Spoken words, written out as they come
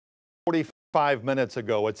45 minutes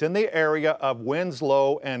ago. It's in the area of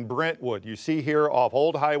Winslow and Brentwood. You see here off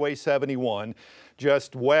Old Highway 71,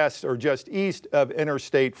 just west or just east of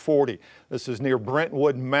Interstate 40. This is near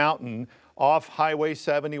Brentwood Mountain off Highway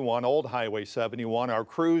 71, Old Highway 71. Our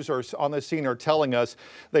crews are on the scene are telling us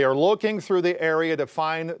they are looking through the area to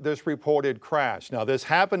find this reported crash. Now, this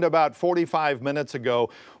happened about 45 minutes ago.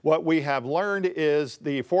 What we have learned is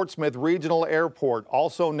the Fort Smith Regional Airport,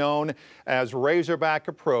 also known as Razorback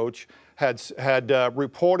Approach, had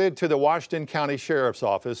reported to the Washington County Sheriff's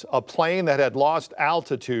Office a plane that had lost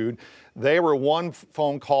altitude. They were one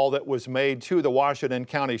phone call that was made to the Washington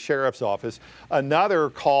County Sheriff's Office.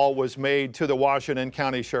 Another call was made to the Washington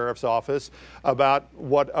County Sheriff's Office about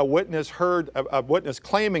what a witness heard, a witness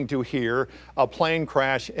claiming to hear a plane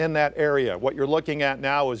crash in that area. What you're looking at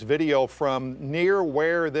now is video from near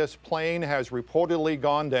where this plane has reportedly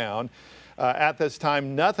gone down. At this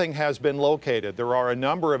time, nothing has been located. There are a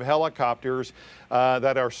number of helicopters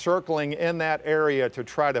that are circling in that area to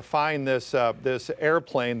try to find this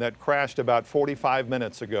airplane that crashed about 45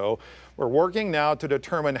 minutes ago. We're working now to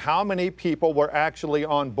determine how many people were actually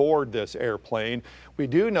on board this airplane. We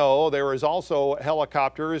do know there is also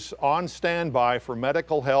helicopters on standby for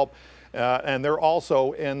medical help. And they're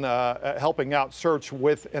also in helping out search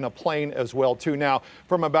in a plane as well too. Now,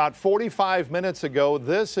 from about 45 minutes ago,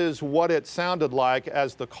 this is what it sounded like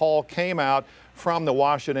as the call came out from the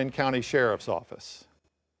Washington County Sheriff's Office.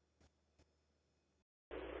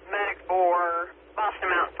 Medic for Boston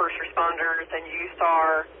Mountain First Responders and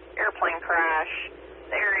USAR airplane crash,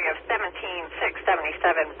 the area of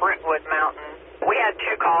 17677 Brentwood Mountain. We had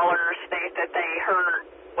two callers state that they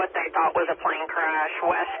heard what they thought was a plane crash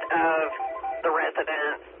west of the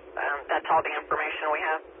residence. That's all the information we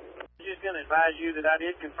have. I'm just going to advise you that I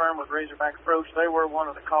did confirm with Razorback Approach. They were one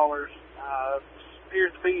of the callers.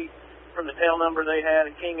 Appears to be from the tail number they had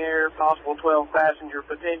a King Air, possible 12 passenger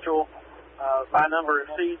potential, by number of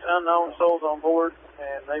seats, unknown souls on board,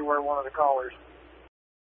 and they were one of the callers.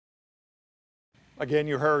 Again,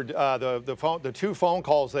 you heard the two phone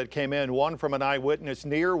calls that came in, one from an eyewitness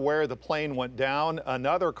near where the plane went down.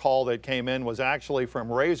 Another call that came in was actually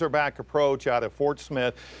from Razorback Approach out of Fort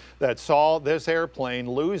Smith that saw this airplane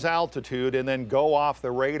lose altitude and then go off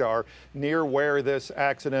the radar near where this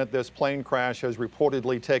accident, this plane crash has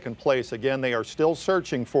reportedly taken place. Again, they are still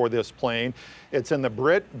searching for this plane. It's in the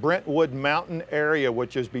Brentwood Mountain area,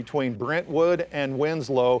 which is between Brentwood and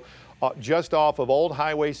Winslow, just off of Old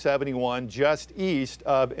Highway 71, just east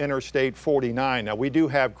of Interstate 49. Now, we do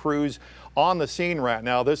have crews on the scene right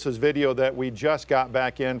now. This is video that we just got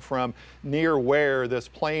back in from near where this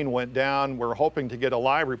plane went down. We're hoping to get a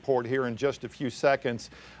live report here in just a few seconds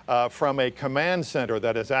from a command center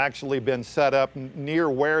that has actually been set up near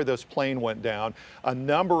where this plane went down. A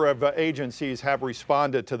number of agencies have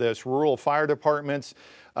responded to this. Rural fire departments,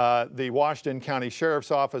 the Washington County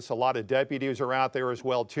Sheriff's Office, a lot of deputies are out there as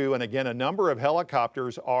well too. And again, a number of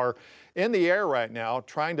helicopters are in the air right now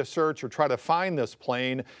trying to search or try to find this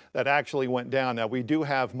plane that actually went down. Now, we do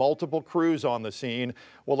have multiple crews on the scene.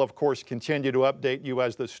 We'll, of course, continue to update you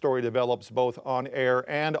as the story develops both on air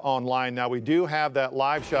and online. Now, we do have that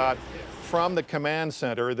live shot from the command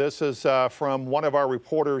center. This is from one of our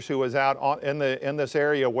reporters who is out in this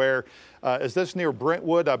area where, is this near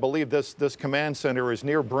Brentwood? I believe this command center is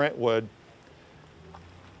near Brentwood.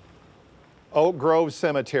 Oak Grove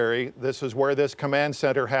Cemetery. This is where this command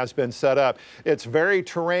center has been set up. It's very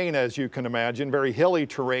terrain, as you can imagine, very hilly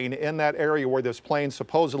terrain in that area where this plane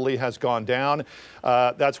supposedly has gone down.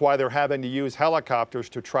 That's why they're having to use helicopters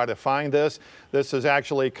to try to find this. This is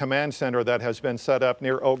actually a command center that has been set up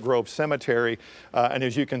near Oak Grove Cemetery. And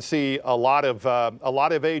as you can see, a lot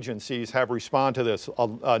of agencies have responded to this.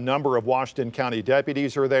 A number of Washington County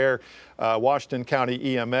deputies are there, Washington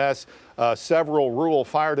County EMS. Several rural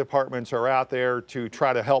fire departments are out there to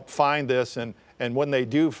try to help find this, and when they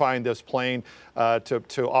do find this plane,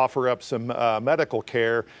 to offer up some medical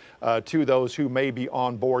care to those who may be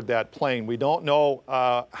on board that plane. We don't know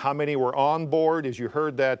how many were on board. As you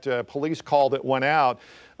heard that police call that went out,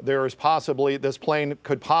 there is possibly, this plane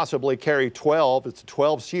could possibly carry 12. It's a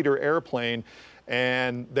 12-seater airplane.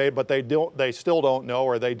 But they still don't know,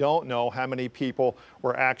 or they don't know how many people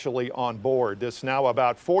were actually on board. This now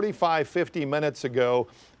about 45, 50 minutes ago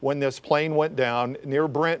when this plane went down near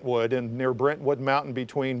Brentwood and near Brentwood Mountain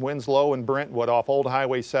between Winslow and Brentwood off Old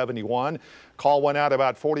Highway 71. Call went out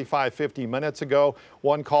about 45, 50 minutes ago.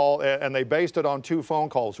 One call, and they based it on 2 phone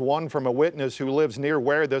calls. One from a witness who lives near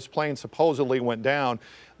where this plane supposedly went down.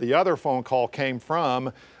 The other phone call came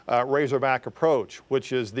from Razorback Approach,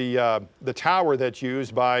 which is the tower that's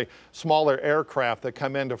used by smaller aircraft that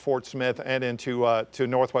come into Fort Smith and into to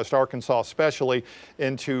Northwest Arkansas, especially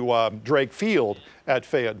into Drake Field at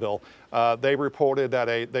Fayetteville. They reported that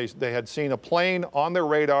they had seen a plane on their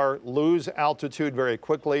radar lose altitude very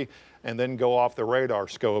quickly and then go off the radar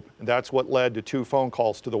scope. And that's what led to 2 phone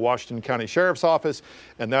calls to the Washington County Sheriff's Office,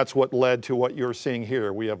 and that's what led to what you're seeing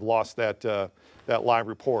here. We have lost that live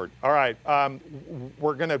report. All right,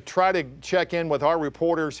 we're going to try to check in with our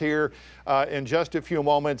reporters here in just a few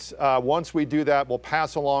moments. Once we do that, we'll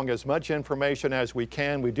pass along as much information as we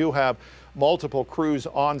can. We do have multiple crews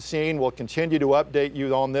on scene. We'll continue to update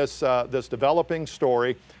you on this developing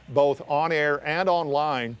story, both on air and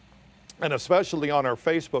online, and especially on our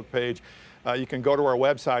Facebook page. You can go to our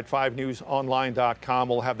website, 5newsonline.com.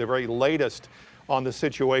 We'll have the very latest on the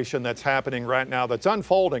situation that's happening right now, that's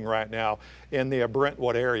unfolding right now in the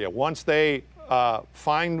Brentwood area. Once they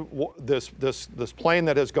find this plane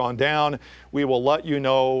that has gone down, we will let you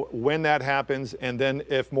know when that happens, and then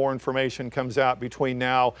if more information comes out between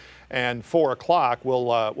now and 4 o'clock,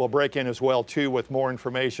 we'll break in as well too with more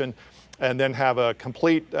information, and then have a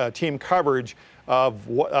complete team coverage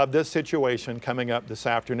of this situation coming up this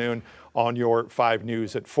afternoon on your 5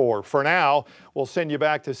 News at 4. For now, we'll send you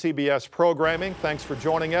back to CBS programming. Thanks for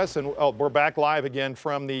joining us, and we're back live again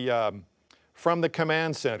from the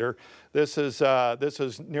command center. This is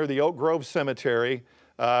near the Oak Grove Cemetery.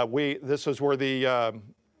 This is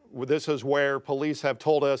where police have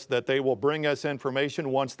told us that they will bring us information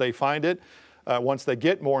once they find it. Once they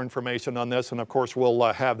get more information on this, and of course we'll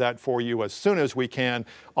have that for you as soon as we can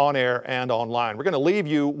on air and online. We're going to leave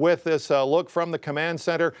you with this look from the command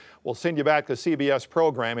center. We'll send you back to CBS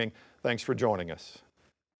programming. Thanks for joining us.